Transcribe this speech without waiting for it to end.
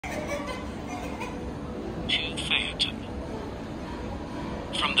Phaeton.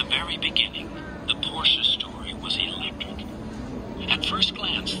 From the very beginning, the Porsche story was electric. At first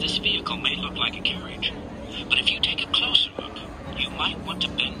glance, this vehicle may look like a carriage, but if you take a closer look, you might want to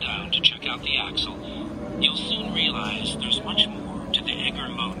bend down to check out the axle. You'll soon realize there's much more to the Egger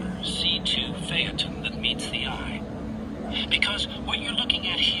Lohner C2 Phaeton that meets the eye. Because what you're looking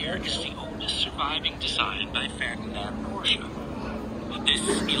at here is the oldest surviving design by Ferdinand Porsche.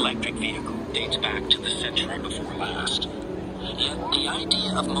 This electric vehicle dates back to the century before last. Yet the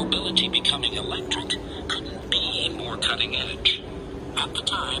idea of mobility becoming electric couldn't be more cutting edge. At the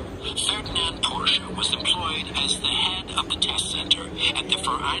time, Ferdinand Porsche was employed as the head of the test center at the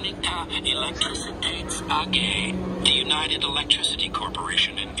Vereinigte Elektrizitäts AG, the United Electricity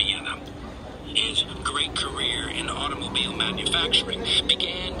Corporation in Vienna. His great career in automobile manufacturing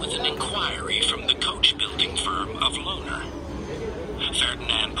began with an inquiry from the coach-building firm of Lohner.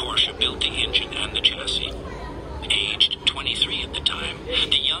 Ferdinand Porsche built the engine and the chassis. Aged 23 at the time,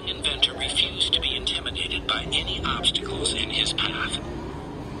 the young inventor refused to be intimidated by any obstacles in his path.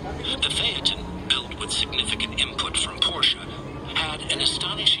 The Phaeton, built with significant input from Porsche, had an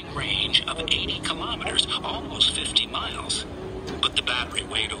astonishing range of 80 kilometers, almost 50 miles. But the battery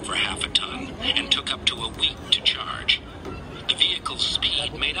weighed over half a ton and took up to a week to charge. The vehicle's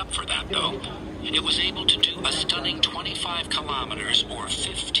speed made up for that, though. It was able to do a stunning 25 kilometers or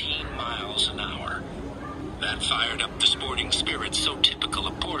 15 miles an hour. That fired up the sporting spirit so typical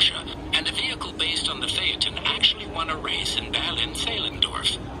of Porsche, and a vehicle based on the Phaeton actually won a race in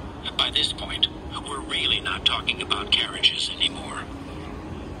Berlin-Zehlendorf. By this point, we're really not talking about carriages anymore.